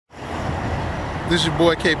This is your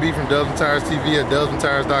boy KB from Dubs and Tires TV at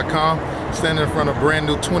dubsandtires.com. Standing in front of a brand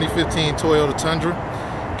new 2015 Toyota Tundra.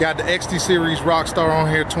 Got the XD series Rockstar on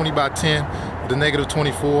here, 20x10 with the negative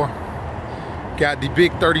 24. Got the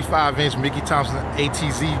big 35-inch Mickey Thompson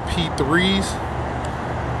ATZ P3s.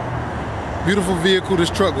 Beautiful vehicle. This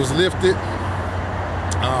truck was lifted.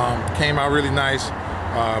 Came out really nice.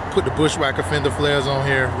 Put the bushwhacker fender flares on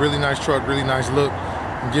here. Really nice truck, really nice look.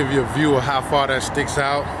 And give you a view of how far that sticks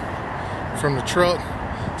out from the truck,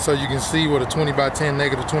 so you can see what a 20x10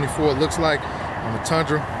 negative 24 looks like on the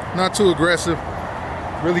Tundra. Not too aggressive,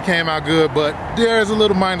 really came out good, but there is a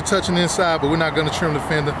little minor touching inside, but we're not going to trim the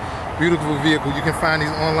fender. Beautiful vehicle. You can find these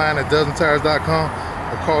online at dubsandtires.com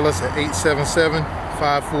or call us at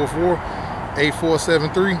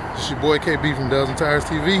 877-544-8473. This is your boy KB from Dubs and Tires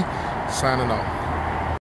TV, signing off.